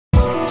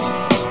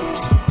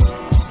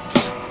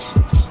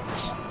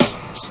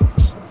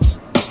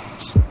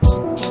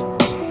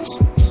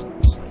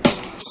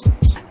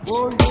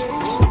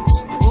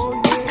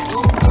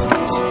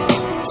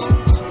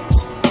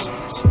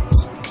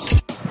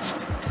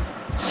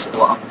So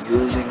I'm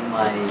using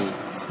my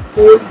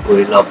old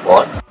gorilla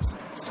pod.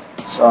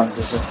 So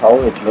this is how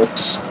it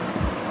looks.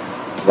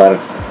 Where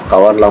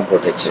cover lam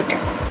potu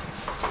vechiruken.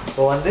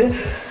 So vandu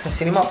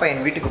cinema payan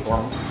veetukku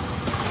ponom.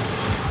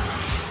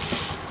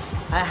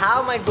 I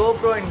have my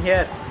GoPro in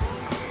here.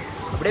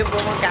 அப்படியே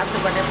போவோம்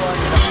capture பண்ணே போவோம்.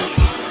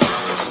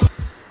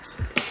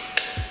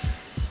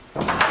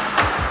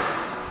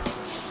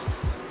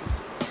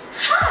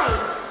 Hi,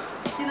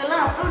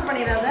 இதெல்லாம் upload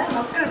பண்ணிடாத,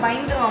 மக்கள்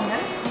பயந்துருவாங்க.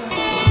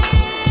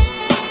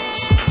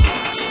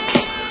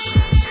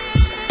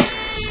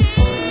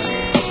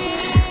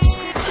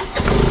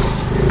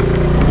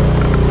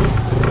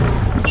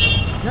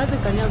 என்னது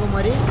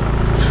Kanyakumari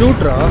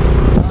ஷூட்ரா?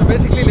 So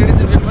basically ladies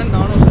and gentlemen,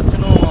 நானும்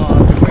சச்சினும்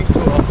going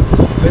to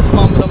West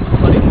Mambalam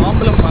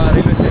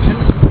railway station.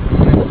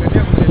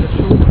 கன்னியாகுமரியில்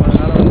ஷூட்,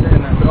 அதனால் வந்து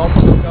என்ன ட்ராப்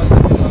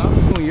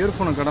பண்ணுறதுக்காக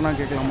இயர்ஃபோனை கடனாக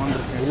கேட்கலாமான்னு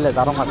இருக்கேன். இல்லை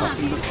தரமாட்டேன்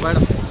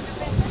மேடம்.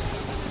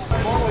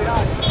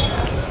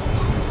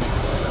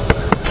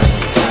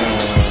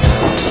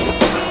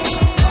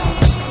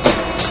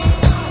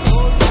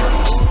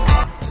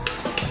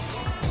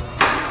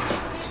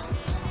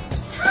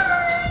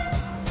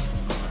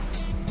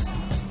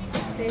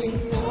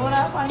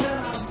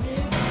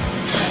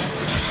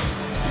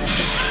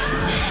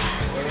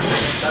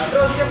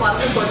 கண்ட்ரோல்ஸே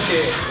மறந்து போச்சு.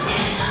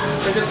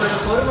 கொஞ்சம்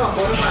பொறுமா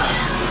இருமா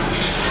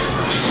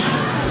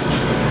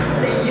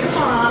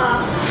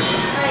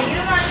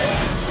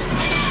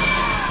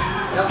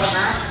என்ன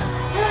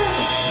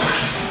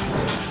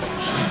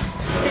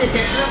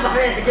பண்ண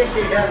எனக்கே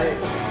தெரியாது.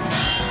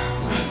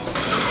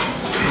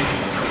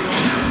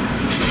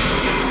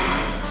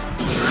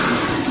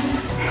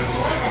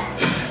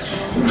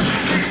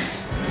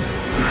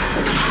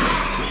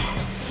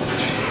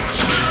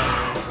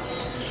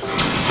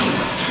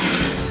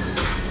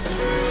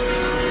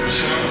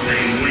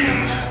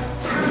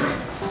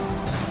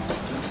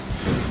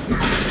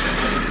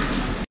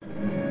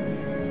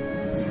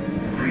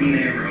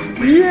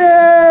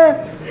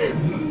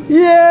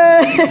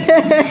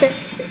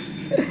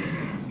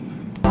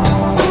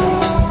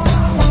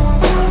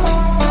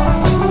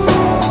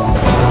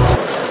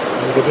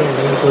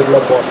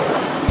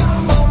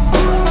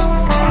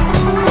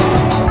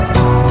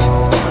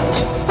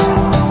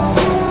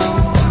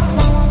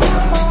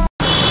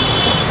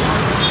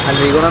 And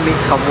we're gonna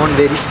meet someone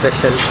very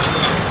special.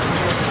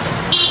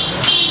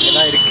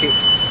 இதெல்லாம் இருக்கு.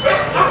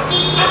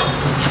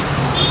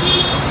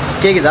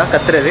 கேக்குதா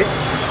கத்துறது?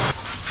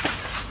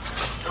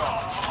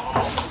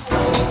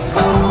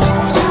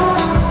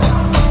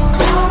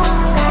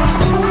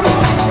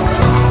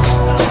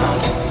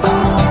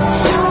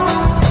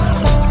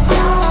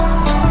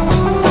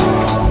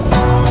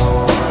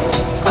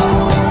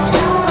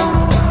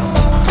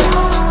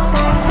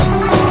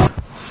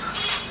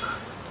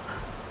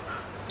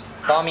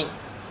 Tommy,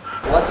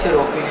 what's your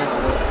opinion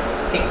about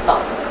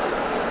TikTok?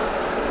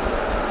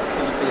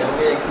 இப்போ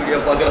எவங்க எக்ஸ் வீடியோ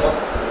பார்க்குறோம்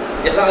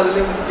எல்லாம்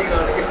அதுலேயே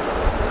முடிச்சுக்கிறானுங்க.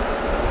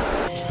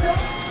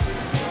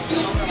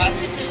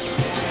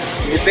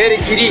 இது பேர்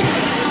கிரி,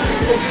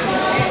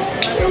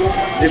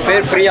 இது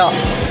பேர் பிரியா.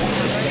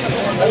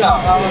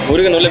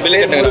 முருகன் உள்ள பில்லு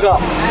முருகா.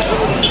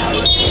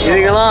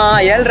 இதுக்கெல்லாம்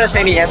 7.5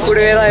 சனி என்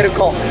கூடவே தான்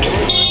இருக்கும்,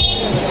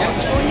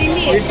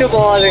 விட்டு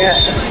போவாதுங்க.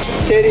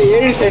 சரி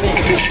 7 சனி,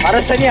 அரை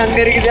சனி அங்கே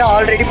இருக்குது,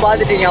 ஆல்ரெடி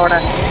பார்த்துட்டீங்க அவனை.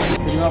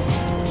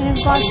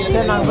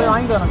 நாங்கள் போய்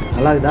வாங்கிட்டு வரோம்.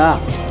 நல்லா இருக்குதா?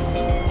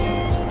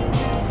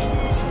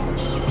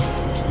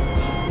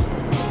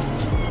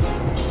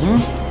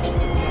 ம்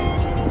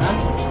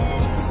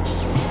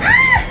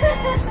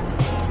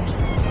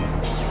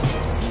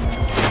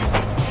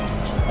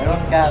I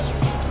don't care.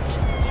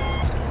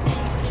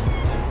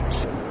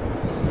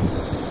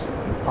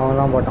 அவன்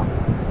தான் போட்டான்.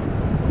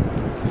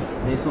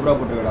 நீ சூப்பராக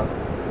போட்டுவிடா.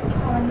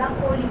 அவன் தான்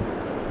கோழி.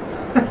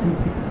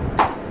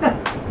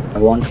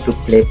 I wanted to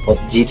play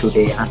PUBG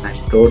today and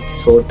I'm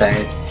so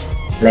tired.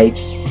 Like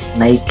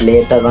night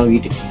லேட்டாக தான்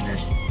வீட்டுக்கு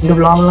வந்தேன். இந்த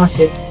vlogலாம்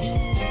சேர்த்து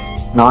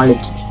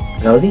நாளைக்கு,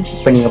 அதாவது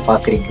இப்போ நீங்கள்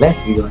பார்க்குறீங்களே,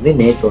 இது வந்து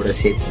நேத்தோட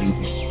சேர்த்து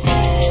வீடியோ.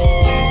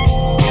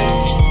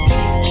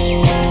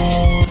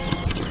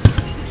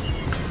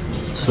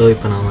 ஸோ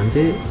இப்போ நான்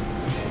வந்து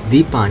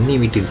தீபா அண்ணி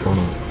வீட்டுக்கு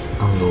போகணும்.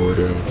 அங்கே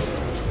ஒரு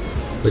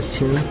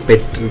சின்ன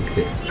பெட்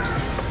இருக்கு.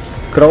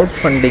 க்ரௌட்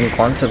ஃபண்டிங்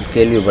கான்செப்ட்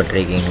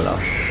கேள்விப்பட்டிருக்கீங்களா?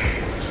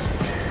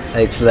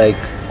 It's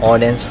like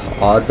audience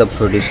R the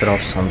producer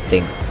of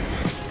something.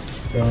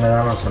 இவங்க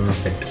தான் நான் சொன்ன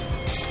bed.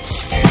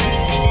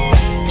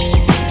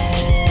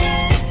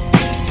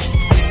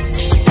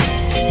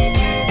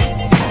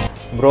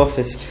 Bro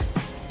fist,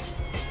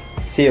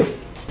 see you.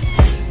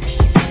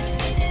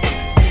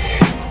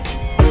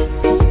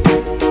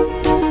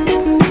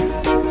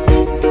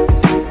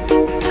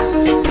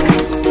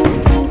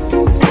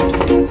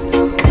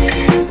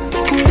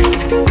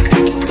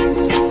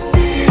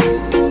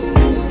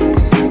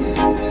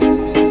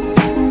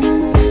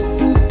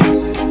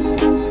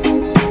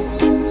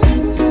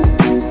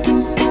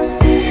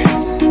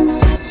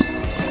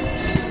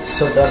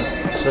 So ton.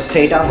 So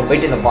ஸ்ட்ரெயிட்டாக அங்கே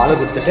போயிட்டு இந்த பாலை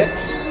கொடுத்துட்டு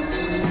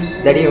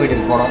தடியை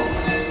வீட்டுக்கு போனோம்.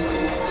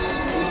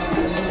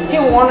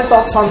 You want to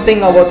talk something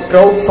about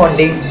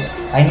crowdfunding?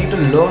 I need to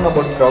learn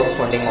about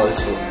crowdfunding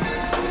also.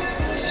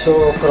 So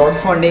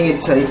crowdfunding,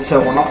 it's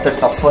one of the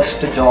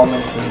toughest job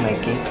in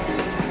filmmaking.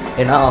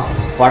 ஏன்னா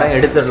படம்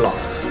எடுத்துடலாம்,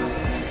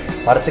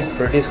 படத்துக்கு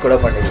ப்ரொடியூஸ் கூட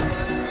பண்ணிடலாம்,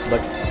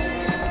 பட்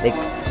லைக்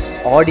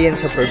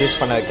ஆடியன்ஸை ப்ரொடியூஸ்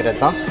பண்ண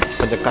வைக்கிறது தான்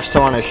கொஞ்சம்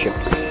கஷ்டமான விஷயம்.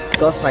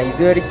 பிகாஸ் நான்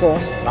இது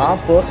வரைக்கும்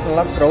நான்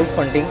பர்சனலாக க்ரௌட்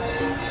ஃபண்டிங்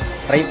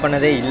ட்ரை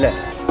பண்ணதே இல்லை.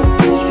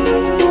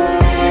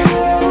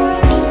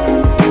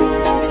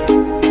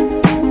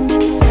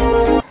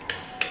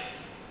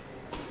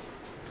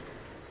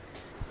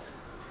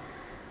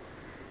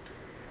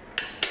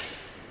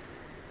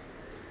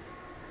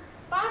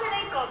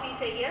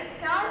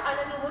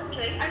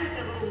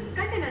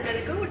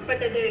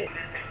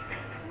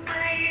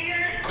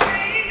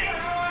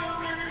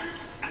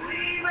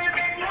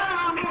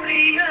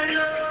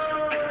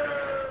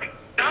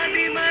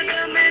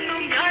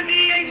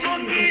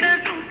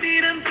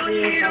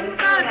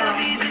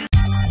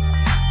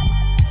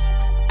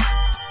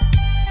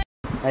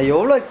 நான்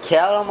எவ்வளோ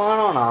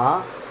கேவலமானோன்னா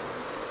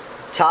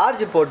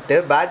சார்ஜ் போட்டு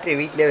பேட்டரி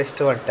வீட்டிலே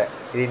வச்சுட்டு வந்துட்டேன்.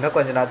 இது இன்னும்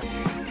கொஞ்ச நேரம்.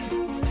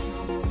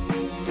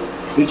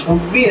 Which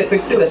would be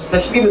effective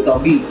especially with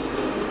Abhi,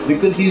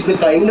 because he's the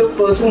kind of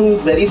person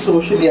who's very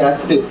socially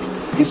active.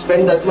 He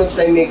spends that much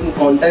time making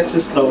contacts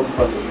as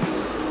crowdfunding.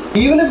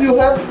 Even if you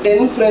have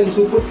 10 friends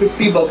who put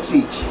 $50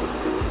 each,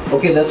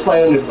 okay, that's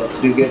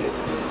 $500. Do you get it?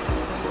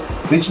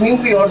 Which means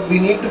we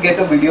need to get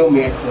a video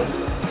made for it.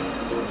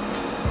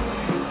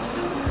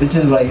 Which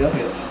is why you're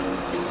here.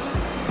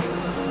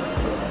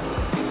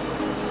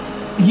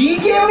 He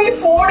gave me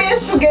 4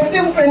 days to get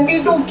him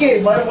 22k.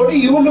 But what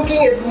are you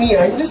looking at me?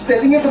 I'm just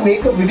telling you to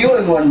make a video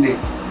in one day.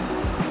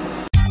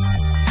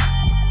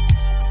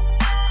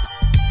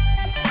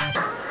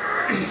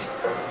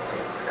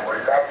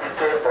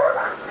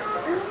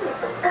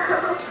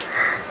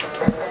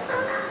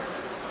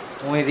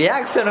 உன்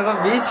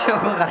ரியாக்ஷனுக்கும்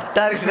பீச்சுக்கும்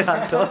கரெக்டாக இருக்குது.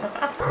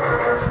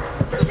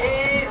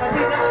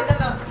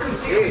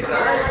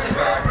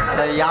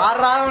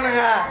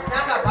 யாராவனுங்க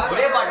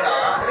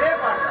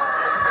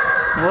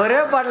ஒரே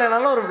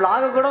பாட்டில்னாலும் ஒரு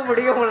vlog கூட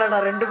முடிக்க முடியலடா.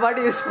 2 பாட்டு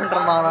use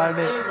பண்ணுறேன் நான்.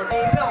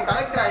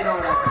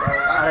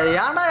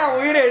 ஏன்டா என்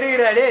உயிரை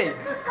எடுக்கிறா டே?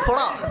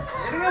 போடா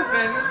எடுங்க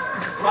ஃப்ரெண்ட்.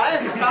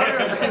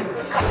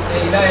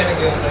 இல்லை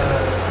எனக்கு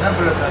என்ன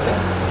புல்லட் அது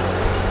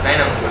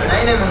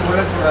 9mm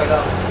புல்லட் போடாதா?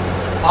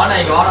 ஆனா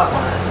இங்கே வாடா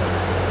போனேன்.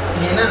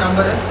 நீ என்ன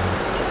நம்பரு?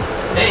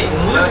 டேய்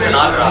உங்களுக்கு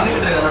 4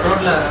 வந்துட்டு இருக்க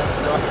ரோட்ல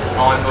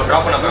அவன் இப்போ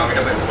டிராப் பண்ண போய்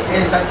அவன்கிட்ட போய்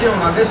ஏய் சச்சின்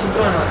உன் அப்படியே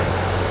சுற்றுவானே.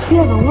 You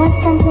ever want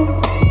something?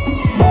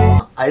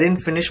 I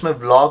didn't finish my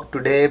vlog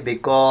today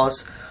because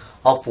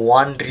of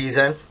one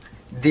reason.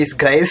 These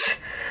guys,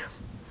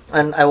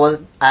 and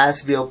as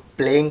we are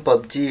playing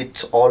PUBG,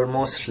 it's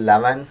almost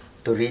 11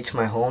 to reach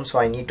my home, so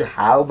I need to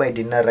have my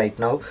dinner right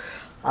now,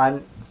 and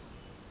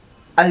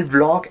I'll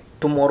vlog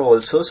tomorrow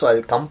also, so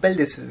I'll compile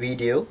this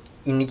video.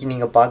 இன்னைக்கு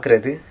நீங்க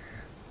பார்க்கிறது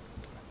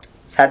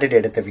Saturday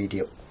எடுத்த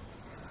video,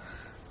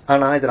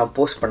 ஆனால் இதை நான்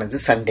post பண்ணது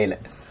சண்டேல.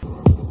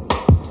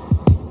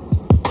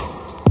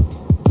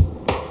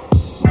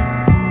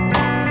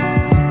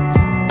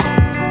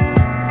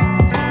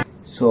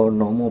 So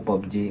no more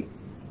PUBG.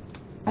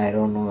 I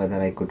don't know whether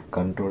I could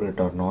control it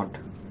or not.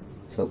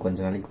 So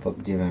konja nalik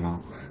PUBG vena.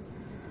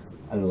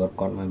 I'll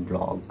work on my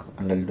vlog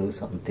and I'll do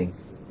something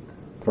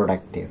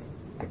productive.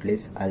 At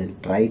least I'll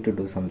try to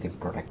do something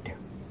productive.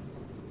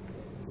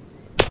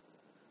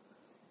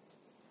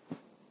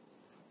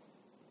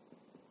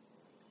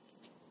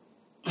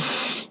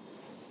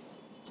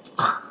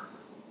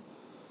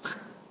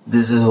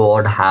 This is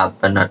what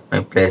happened at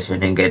my place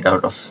when you get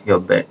out of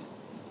your bed.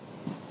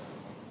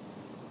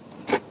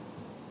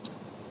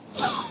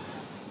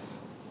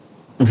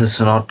 This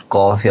is not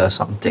coffee or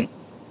something.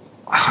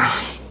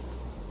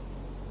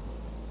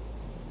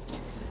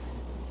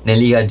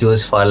 Neliga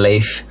juice for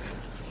life.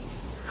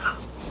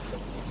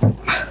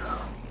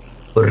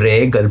 ஒரே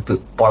கல்ப்பு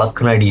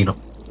பழக்குன்னு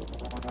அடிக்கணும்.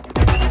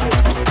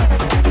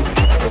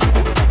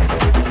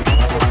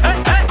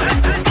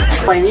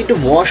 I need to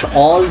wash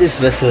all these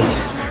vessels.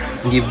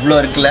 இங்கே இவ்வளோ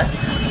இருக்குல்ல,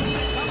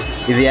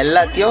 இது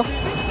எல்லாத்தையும்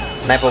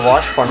நான் இப்போ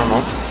wash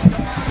பண்ணணும்.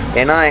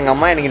 ஏன்னா எங்கள்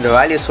அம்மா எனக்கு இந்த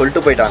வேலையை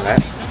சொல்லிட்டு போயிட்டாங்க.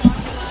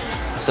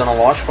 ஸோ நான்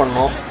வாஷ்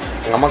பண்ணணும்.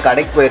 எங்கள் அம்மா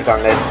கடைக்கு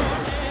போயிருக்காங்க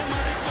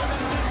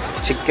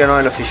சிக்கனோ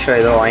இல்லை ஃபிஷ்ஷோ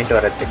ஏதோ வாங்கிட்டு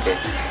வரதுக்கு.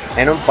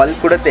 இன்னும் பல்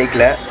கூட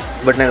தேய்க்கல,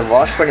 பட் நான் இதை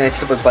வாஷ் பண்ணி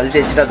வச்சுட்டு போய் பல்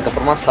தேய்ச்சிட்டு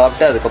அதுக்கப்புறமா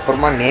சாப்பிட்டு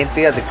அதுக்கப்புறமா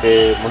நேற்று அதுக்கு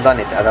முந்தா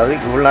நேற்று, அதாவது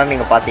இவ்வளோ நாள்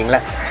நீங்கள் பார்த்தீங்களா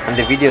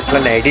அந்த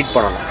வீடியோஸ்லாம் நான் எடிட்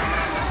பண்ணணும்.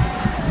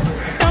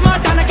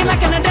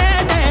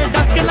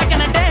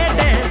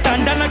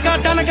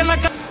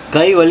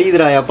 கை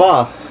வலிக்குதுராயாப்பா.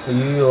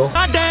 ஐயோ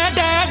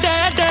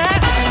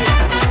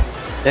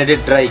let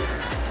it dry.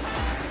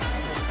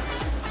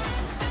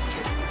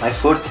 My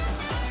food,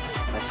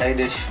 my side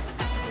dish,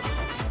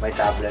 my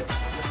tablet.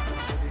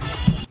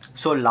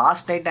 So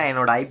last night நான்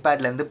என்னோட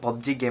ஐபேட்லேருந்து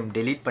பப்ஜி கேம்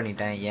டெலீட்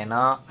பண்ணிட்டேன்.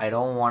 ஏன்னா I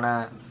don't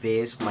want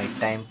waste my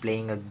time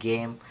playing a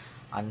game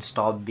and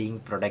stop being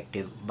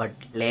productive. But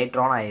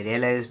later on I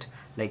realised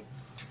like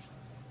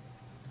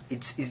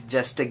it's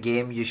just a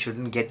game, you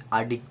shouldn't get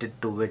addicted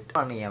to it.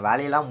 நான் என்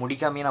வேலையெல்லாம்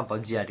முடிக்காமே நான்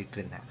PUBG ஆடிட்டு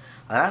இருந்தேன்.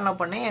 அதனால் என்ன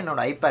பண்ணேன், என்னோட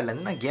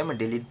ஐபேட்லேருந்து நான் கேமை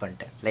டெலீட்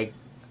பண்ணிட்டேன். லைக்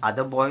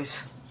அதர் பாய்ஸ்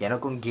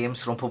எனக்கும்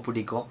கேம்ஸ் ரொம்ப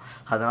பிடிக்கும்,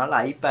 அதனால்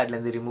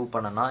ஐபேட்லேருந்து ரிமூவ்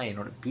பண்ணனா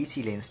என்னோடய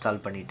பிசியில்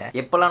இன்ஸ்டால் பண்ணிட்டேன்.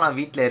 எப்போல்லாம் நான்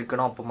வீட்டில்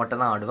இருக்கணும் அப்போ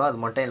மட்டும் தான் ஆடுவேன். அது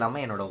மட்டும்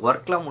இல்லாமல் என்னோடய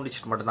ஒர்க்லாம்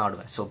முடிச்சுட்டு மட்டும் தான்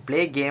ஆடுவேன். ஸோ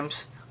ப்ளே கேம்ஸ்,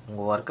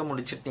 உங்கள் ஒர்க்கை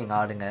முடிச்சுட்டு நீங்கள்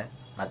ஆடுங்க,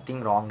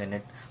 nothing wrong in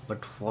it.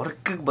 But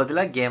ஒர்க்குக்கு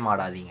பதிலாக கேம்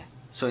ஆடாதீங்க.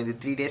 ஸோ இந்த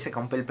 3 டேஸை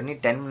கம்பைல் பண்ணி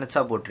 10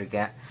 மினிட்ஸாக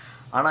போட்டிருக்கேன்.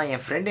 ஆனால்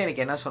என் ஃப்ரெண்டு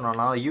எனக்கு என்ன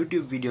சொன்னான்னா,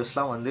 யூடியூப்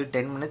வீடியோஸ்லாம் வந்து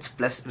 10 மினிட்ஸ்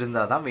ப்ளஸ்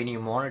இருந்தால் தான் when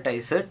you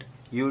monetize it,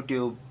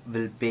 YouTube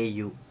will pay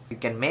you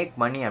can make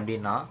money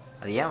அப்படின்னா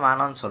அது ஏன்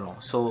வேணான்னு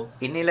சொல்லணும். ஸோ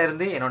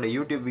இன்னிலேருந்து என்னோடய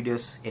யூடியூப்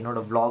வீடியோஸ்,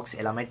 என்னோடய vlogs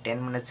எல்லாமே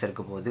 10 மினிட்ஸ்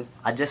இருக்க போது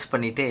அட்ஜஸ்ட்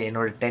பண்ணிவிட்டு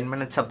என்னோடய 10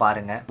 மினிட்ஸை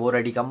பாருங்கள். போர்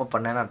அடிக்காமல்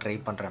பண்ண நான் ட்ரை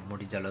பண்ணுறேன்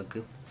முடிஞ்ச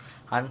அளவுக்கு.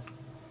 And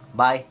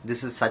bye,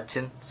 this is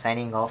Sachin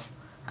signing off,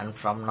 and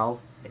from now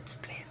let's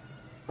play.